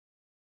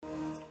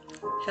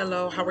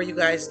Hello, how are you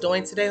guys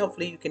doing today?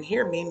 Hopefully you can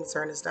hear me. Let me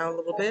turn this down a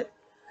little bit.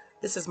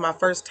 This is my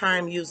first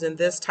time using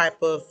this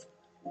type of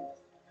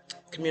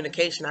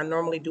communication. I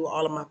normally do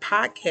all of my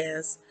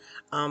podcasts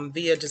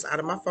via just out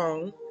of my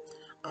phone.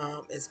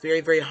 It's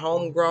very, very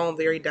homegrown,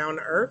 very down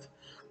to earth.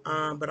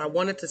 But I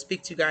wanted to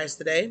speak to you guys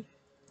today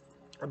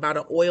about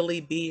an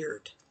oily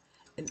beard.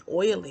 An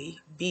oily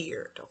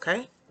beard,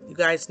 okay? You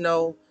guys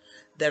know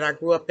that I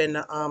grew up in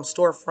the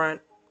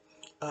storefront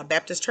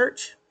Baptist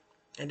church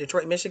in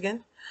Detroit,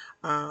 Michigan.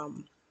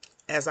 Um,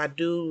 as I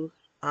do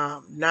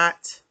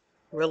not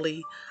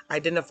really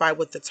identify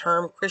with the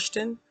term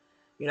Christian.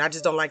 I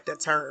just don't like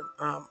that term.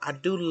 I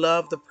do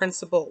love the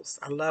principles.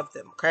 I love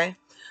them, okay?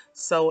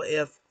 So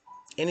if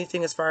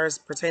anything as far as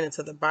pertaining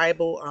to the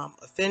Bible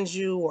offends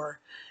you or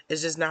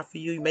is just not for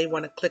you, you may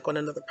want to click on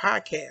another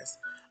podcast.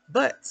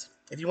 But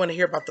if you want to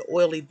hear about the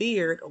oily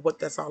beard or what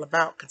that's all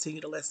about,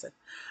 continue to listen.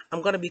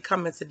 I'm going to be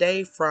coming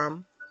today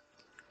from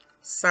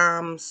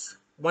Psalms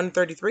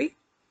 133.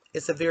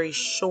 It's a very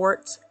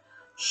short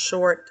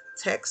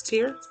text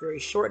here. It's very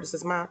short. This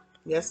is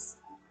yes,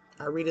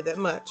 I read it that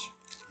much.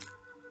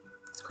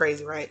 It's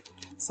crazy, right?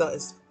 So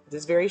it's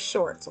this very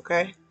short,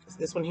 okay? It's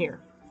this one here.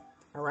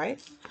 All right.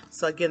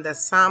 So again,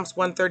 that's Psalms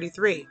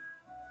 133.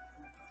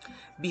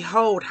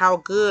 Behold, how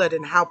good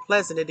and how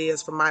pleasant it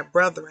is for my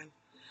brethren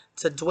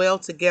to dwell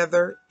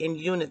together in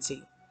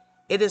unity.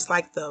 It is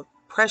like the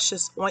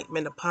precious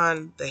ointment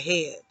upon the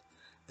head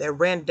that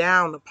ran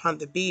down upon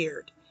the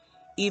beard,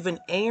 even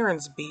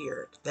Aaron's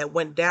beard that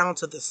went down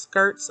to the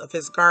skirts of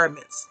his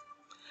garments,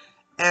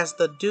 as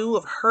the dew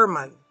of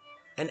Hermon,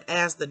 and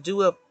as the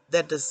dew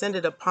that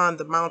descended upon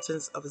the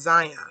mountains of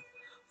Zion.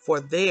 For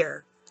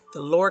there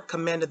the Lord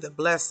commanded the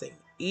blessing,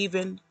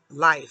 even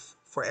life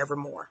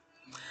forevermore.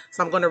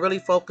 So I'm going to really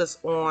focus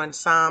on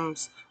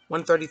Psalms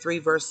 133,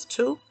 verse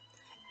 2.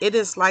 It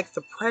is like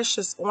the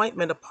precious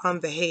ointment upon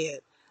the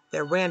head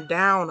that ran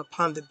down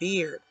upon the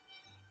beard,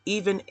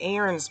 even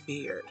Aaron's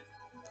beard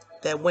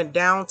that went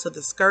down to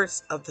the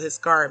skirts of his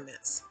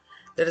garments.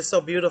 That is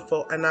so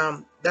beautiful.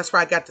 And that's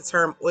where I got the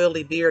term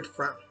oily beard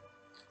from.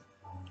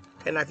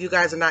 And if you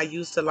guys are not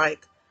used to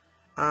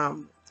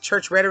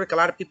church rhetoric, a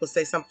lot of people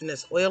say something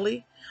that's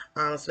oily.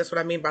 So that's what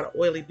I mean by the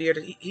oily beard.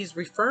 He's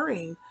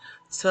referring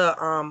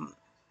to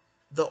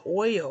the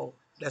oil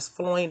that's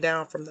flowing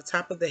down from the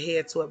top of the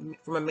head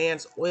from a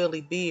man's oily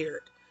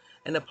beard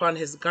and upon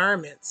his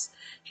garments.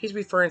 He's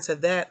referring to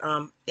that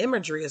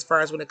imagery as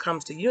far as when it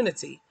comes to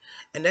unity.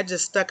 And that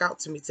just stuck out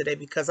to me today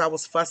because I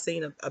was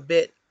fussing a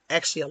bit,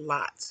 actually a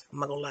lot. I'm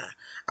not gonna lie.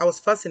 I was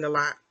fussing a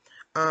lot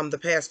the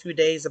past few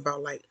days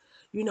about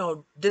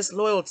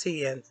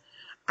disloyalty, and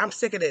I'm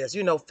sick of this,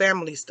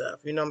 family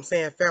stuff. You know what I'm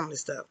saying? Family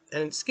stuff.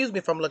 And excuse me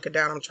if I'm looking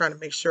down. I'm trying to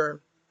make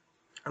sure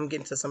I'm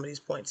getting to some of these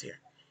points here.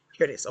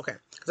 Here it is. Okay.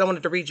 Because I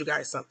wanted to read you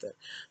guys something.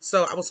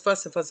 So I was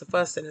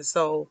fussing. And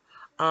so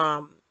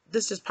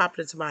this just popped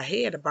into my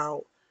head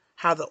about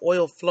how the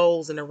oil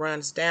flows and it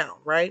runs down,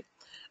 right?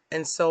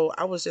 And so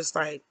I was just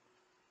like,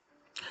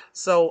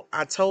 so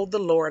I told the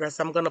Lord, I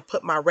said, I'm going to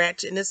put my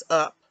ratchetness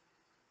up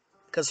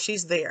because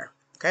she's there.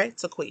 Okay.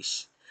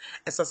 Taquish.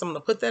 And so I'm going to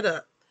put that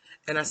up.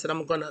 And I said,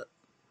 I'm going to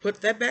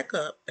put that back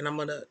up and I'm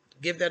going to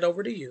give that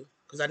over to you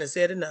because I didn't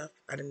say it enough.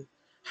 I didn't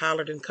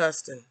hollered and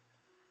cussed and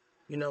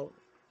you know,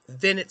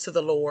 vented to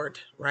the Lord,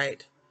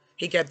 right?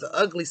 He got the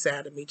ugly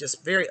side of me,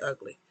 just very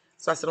ugly.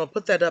 So I said, I'll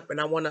put that up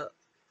and I want to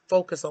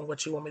focus on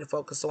what you want me to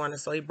focus on. And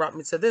so he brought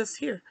me to this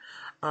here,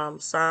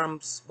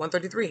 Psalms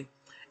 133.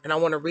 And I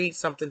want to read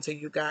something to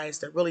you guys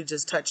that really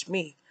just touched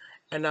me.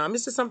 And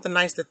it's just something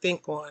nice to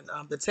think on.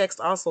 The text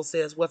also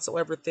says,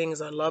 whatsoever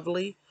things are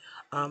lovely,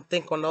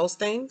 think on those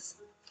things.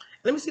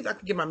 Let me see if I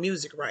can get my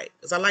music right.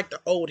 Because I like the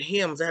old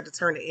hymns. I had to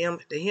turn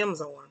the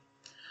hymns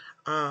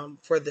on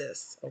for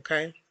this,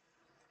 okay?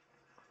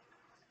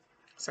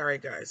 Sorry,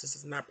 guys. This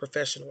is not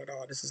professional at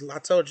all. I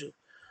told you,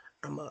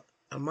 I'm a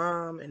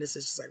mom, and this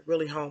is just like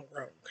really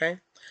homegrown, okay?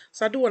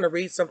 So I do want to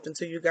read something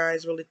to you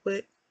guys really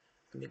quick.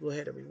 Let me go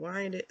ahead and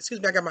rewind it.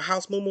 Excuse me, I got my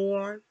house moo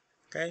on,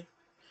 okay?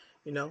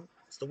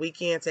 It's the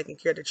weekend taking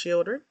care of the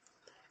children.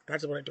 And I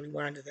just wanted to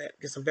rewind to that,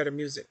 get some better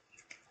music.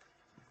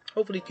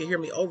 Hopefully you can hear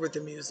me over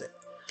the music.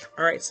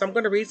 All right, so I'm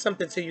going to read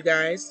something to you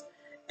guys,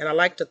 and I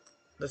like to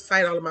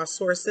cite all of my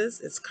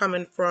sources. It's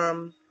coming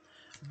from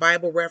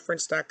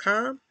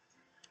BibleReference.com,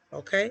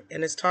 okay?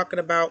 And it's talking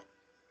about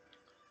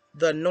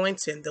the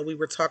anointing that we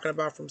were talking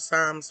about from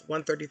Psalms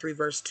 133,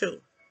 verse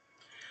 2.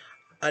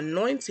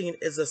 Anointing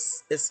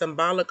is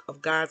symbolic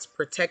of God's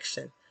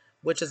protection,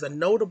 which is a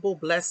notable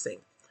blessing.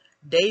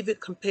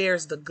 David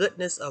compares the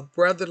goodness of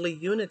brotherly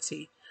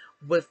unity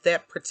with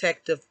that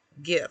protective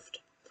gift.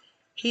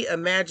 He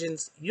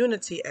imagines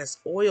unity as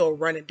oil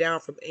running down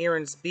from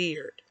Aaron's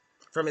beard,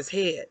 from his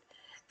head,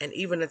 and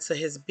even into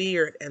his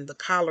beard and the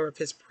collar of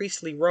his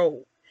priestly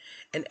robe.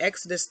 In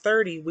Exodus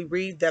 30, we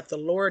read that the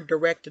Lord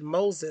directed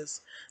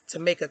Moses to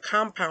make a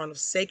compound of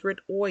sacred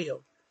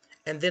oil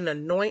and then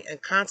anoint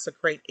and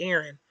consecrate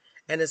Aaron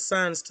and his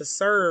sons to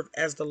serve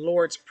as the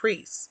Lord's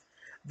priests.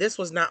 This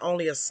was not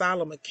only a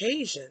solemn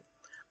occasion,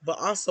 but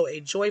also a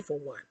joyful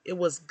one. It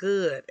was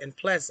good and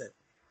pleasant.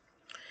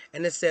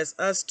 And it says,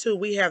 us too,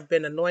 we have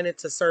been anointed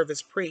to serve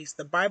as priests.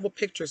 The Bible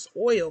pictures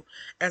oil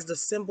as the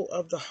symbol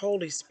of the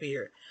Holy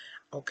Spirit.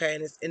 Okay,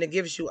 and it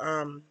gives you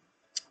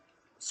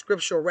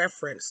scriptural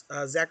reference,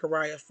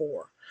 Zechariah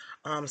 4.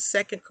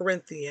 2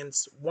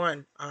 Corinthians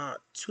 1,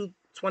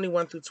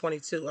 21 through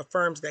 22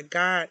 affirms that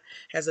God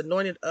has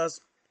anointed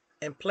us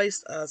and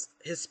placed us,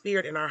 his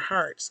spirit in our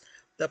hearts.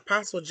 The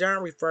Apostle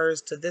John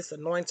refers to this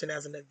anointing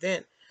as an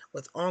event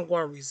with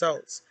ongoing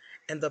results.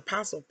 And the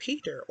Apostle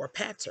Peter, or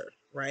Pater,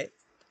 right,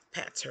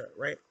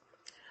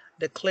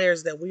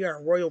 declares that we are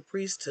a royal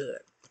priesthood.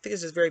 I think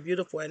it's just very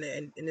beautiful, and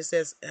it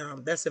says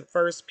that's in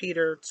 1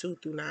 Peter 2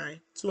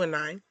 and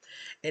 9,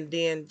 and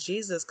then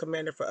Jesus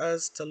commanded for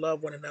us to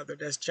love one another.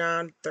 That's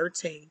John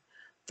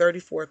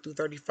 13:34 through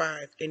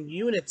 35. In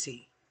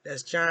unity,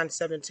 that's John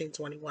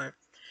 17:21,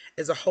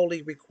 is a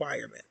holy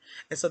requirement.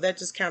 And so that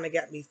just kind of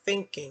got me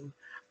thinking.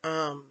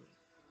 Let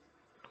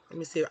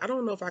me see. I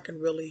don't know if I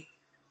can really.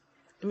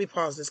 Let me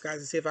pause this, guys,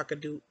 and see if I can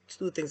do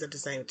two things at the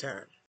same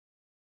time.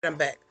 I'm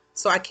back.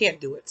 So I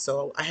can't do it.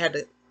 So I had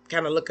to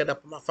kind of look it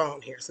up on my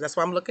phone here. So that's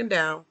why I'm looking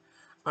down.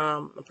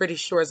 I'm pretty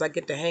sure as I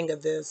get the hang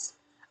of this,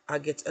 I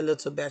get a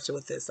little better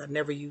with this. I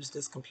never use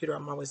this computer.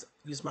 I'm always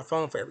use my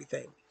phone for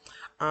everything.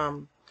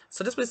 So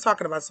this is what it's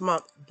talking about. Some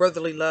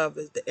brotherly love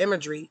is the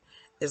imagery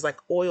is like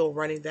oil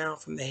running down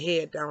from the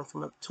head down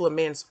to a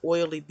man's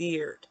oily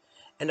beard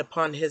and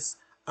upon his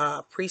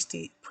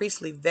priestly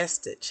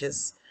vestige,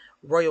 his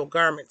royal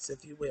garments,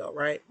 if you will,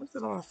 right? What's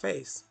it on my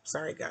face?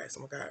 Sorry, guys.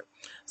 Oh my God.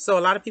 So a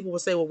lot of people will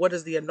say, well, what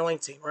is the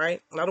anointing,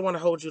 right? And I don't want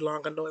to hold you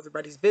long. I know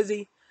everybody's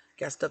busy,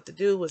 got stuff to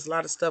do. There's a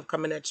lot of stuff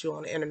coming at you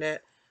on the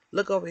internet.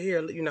 Look over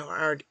here. You know,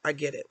 I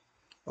get it.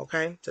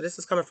 Okay. So this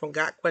is coming from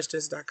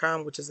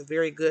gotquestions.com, which is a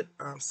very good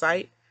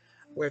site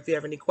where if you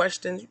have any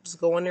questions, you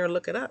just go in there and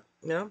look it up,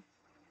 you know.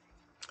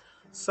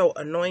 So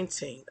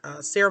anointing,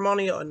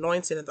 ceremonial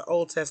anointing in the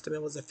Old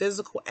Testament was a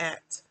physical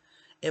act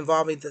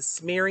involving the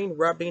smearing,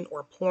 rubbing,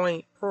 or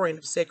pouring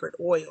of sacred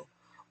oil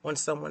on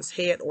someone's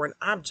head or an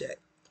object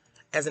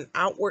as an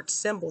outward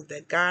symbol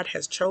that God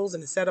has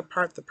chosen to set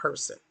apart the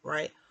person,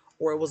 right?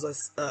 Or it was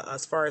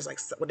as far as like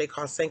what they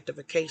call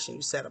sanctification,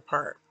 you set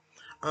apart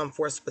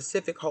for a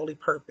specific holy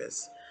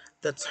purpose.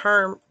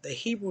 The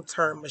Hebrew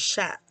term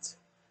mashat,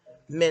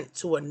 meant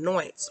to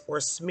anoint or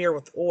smear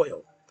with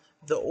oil.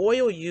 The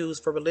oil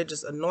used for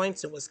religious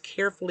anointing was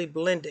carefully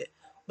blended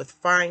with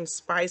fine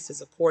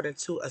spices according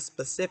to a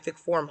specific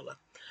formula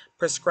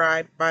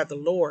prescribed by the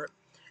Lord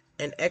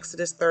in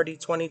Exodus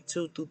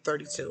 30:22 through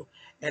 32.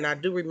 And I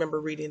do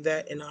remember reading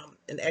that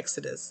in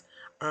Exodus.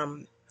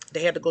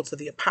 They had to go to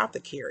the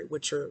apothecary,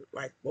 which are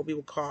like what we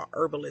would call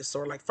herbalists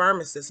or like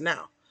pharmacists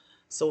now.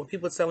 So when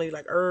people telling you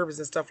like herbs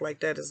and stuff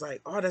like that, it's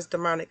like, oh, that's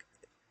demonic.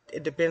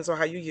 It depends on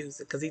how you use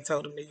it, because he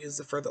told him to use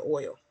it for the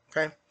oil.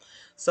 Okay,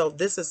 so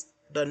this is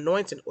the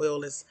anointing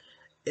oil is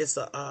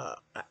a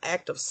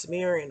act of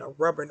smearing or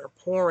rubbing or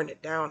pouring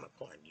it down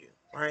upon you,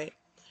 right?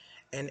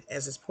 And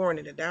as it's pouring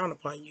it down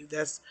upon you,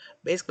 that's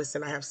basically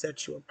saying I have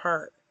set you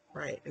apart,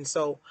 right? And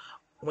so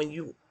when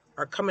you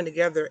are coming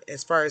together,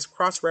 as far as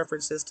cross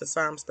references to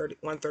Psalms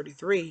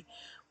 133,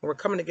 when we're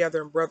coming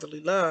together in brotherly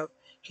love,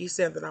 he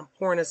said that I'm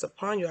pouring this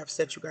upon you. I've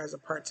set you guys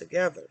apart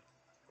together,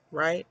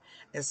 right?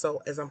 And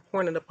so as I'm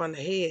pouring it upon the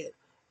head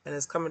and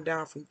it's coming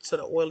down from to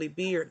the oily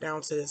beard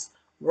down to his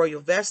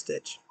royal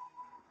vestige,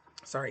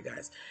 sorry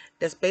guys,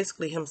 that's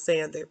basically him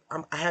saying that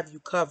I have you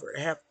covered.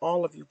 I have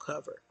all of you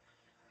covered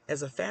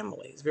as a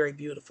family. It's very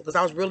beautiful, because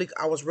I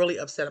was really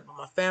upset about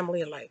my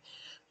family and like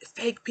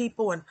fake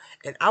people, and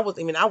I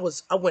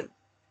went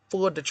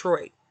full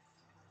Detroit,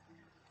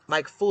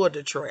 like full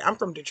Detroit. I'm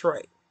from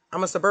Detroit.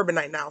 I'm a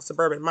suburbanite now,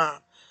 suburban mom.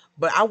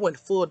 But I went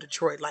full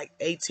Detroit, like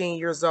 18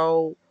 years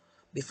old,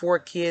 before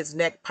kids,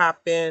 neck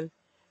popping,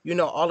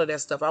 all of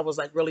that stuff. I was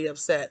like really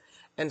upset.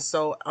 And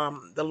so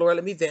the Lord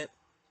let me vent,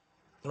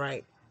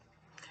 right?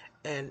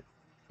 And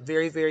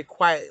very, very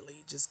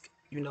quietly just,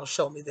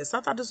 showed me this. I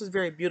thought this was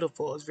very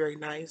beautiful. It was very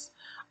nice.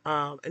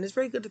 And it's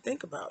very good to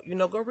think about.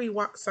 Go read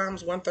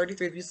Psalms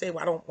 133. If you say,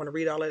 well, I don't want to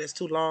read all of this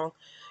too long,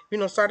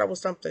 start out with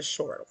something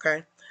short,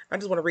 okay? I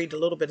just want to read a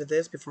little bit of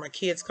this before my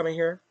kids come in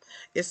here.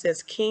 It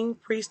says, king,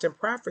 priest, and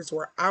prophets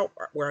were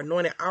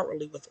anointed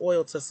outwardly with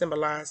oil to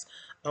symbolize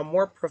a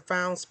more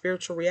profound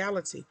spiritual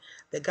reality,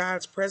 that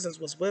God's presence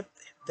was with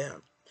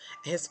them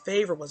and his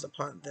favor was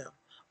upon them.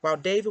 While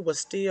David was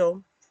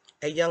still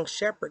a young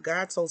shepherd,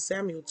 God told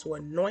Samuel to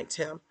anoint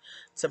him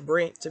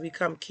to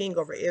become king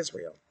over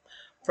Israel.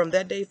 From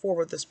that day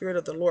forward, the Spirit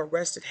of the Lord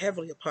rested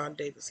heavily upon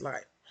David's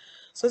life.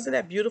 So isn't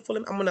that beautiful?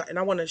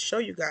 I want to show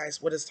you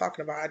guys what it's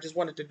talking about. I just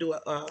wanted to do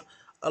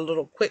a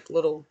little quick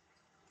little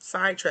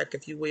sidetrack,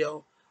 if you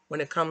will,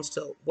 when it comes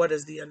to what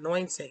is the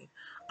anointing.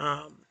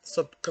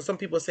 So because some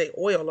people say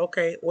oil,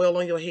 okay, oil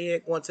on your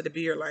head, going to the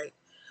beard, like,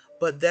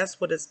 but that's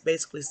what it's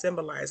basically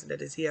symbolizing.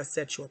 That is, he has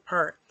set you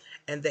apart,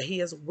 and that he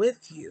is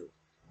with you,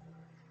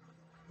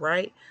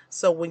 right?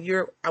 So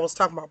I was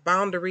talking about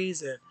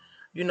boundaries, and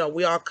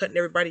we all cutting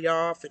everybody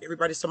off, and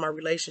everybody's talking about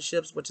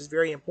relationships, which is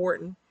very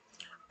important.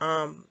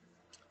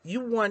 You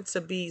want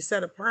to be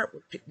set apart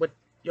with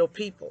your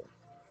people.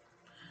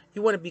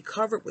 You want to be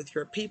covered with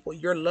your people,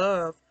 your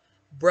love,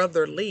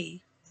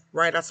 brotherly,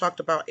 right? I talked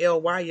about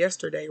LY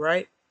yesterday,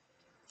 right?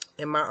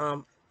 In my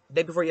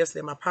day before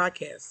yesterday, my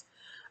podcast.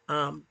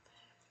 Um,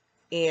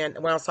 and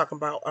when I was talking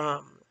about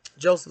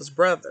Joseph's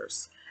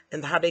brothers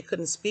and how they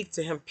couldn't speak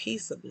to him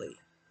peaceably,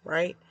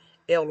 right?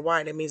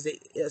 LY, that means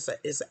it's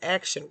an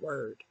action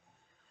word.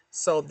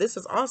 So this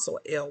is also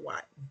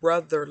LY,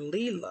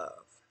 brotherly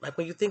love. Like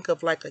when you think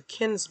of like a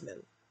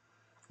kinsman,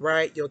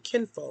 right? Your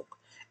kinfolk.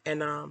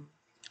 And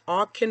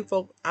all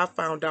kinfolk, I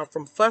found out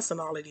from fussing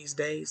all of these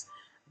days,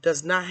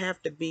 does not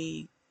have to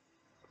be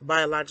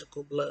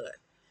biological blood.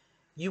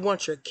 You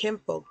want your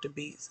kinfolk to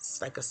be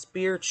like a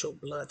spiritual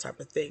blood type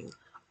of thing,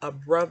 a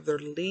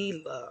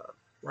brotherly love,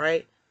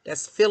 right?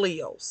 That's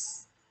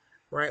philios,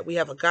 right? We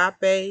have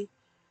agape,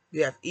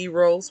 you have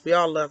eros. We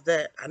all love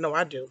that. I know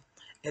I do.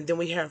 And then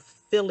we have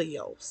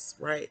filios,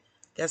 right?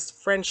 That's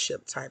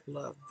friendship type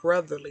love,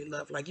 brotherly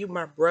love. Like you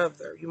my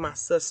brother, you my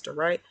sister,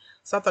 right?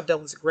 So I thought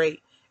that was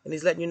great. And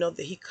he's letting you know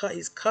that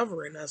he's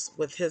covering us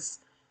with his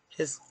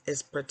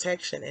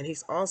protection, and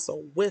he's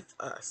also with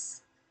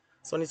us.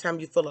 So anytime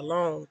you feel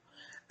alone,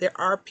 there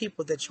are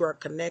people that you are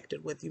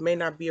connected with. You may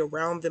not be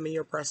around them in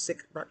your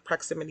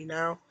proximity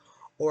now,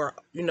 or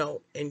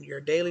in your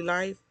daily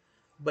life,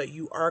 but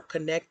you are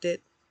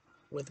connected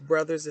with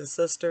brothers and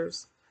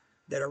sisters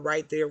that are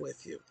right there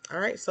with you. All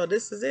right, so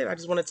this is it. I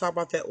just want to talk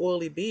about that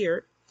oily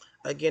beard.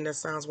 Again, that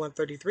Psalms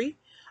 133.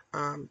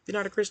 You're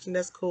not a Christian,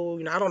 that's cool.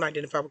 I don't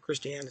identify with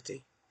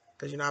Christianity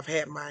because, I've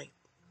had my,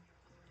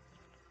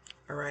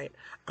 all right,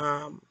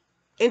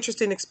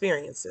 interesting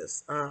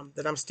experiences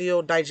that I'm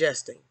still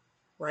digesting,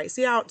 right?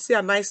 See how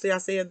nicely I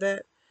said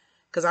that?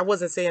 Because I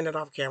wasn't saying it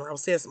off camera. I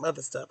was saying some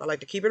other stuff. I like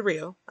to keep it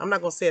real. I'm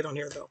not going to say it on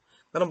here, though.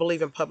 I don't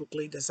believe in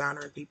publicly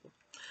dishonoring people.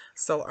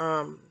 So,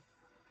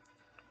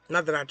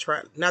 not that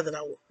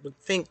I would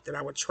think that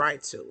I would try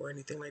to or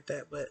anything like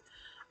that, but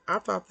I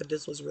thought that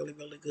this was really,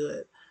 really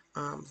good.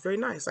 Very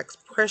nice, like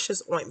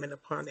precious ointment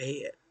upon the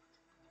head.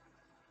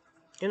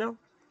 You know,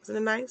 isn't it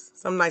nice?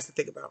 Something nice to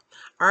think about.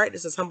 All right,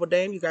 this is Humble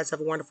Dame. You guys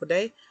have a wonderful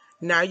day.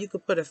 Now you can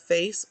put a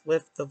face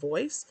with the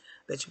voice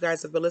that you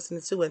guys have been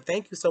listening to, and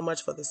thank you so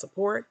much for the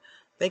support.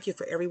 Thank you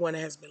for everyone that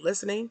has been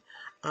listening.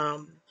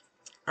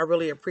 I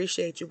really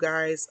appreciate you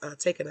guys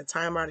taking the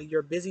time out of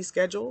your busy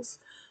schedules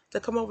to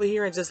come over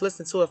here and just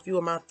listen to a few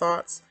of my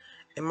thoughts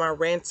and my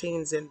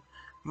rantings and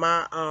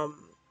my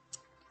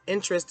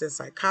interest in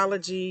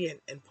psychology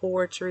and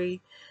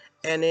poetry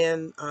and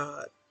in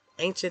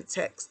ancient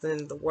texts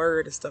and the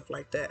word and stuff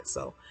like that.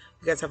 So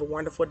you guys have a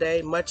wonderful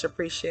day. Much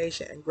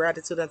appreciation and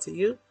gratitude unto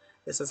you.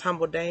 This is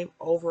Humble Dame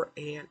over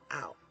and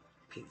out.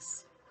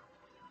 Peace.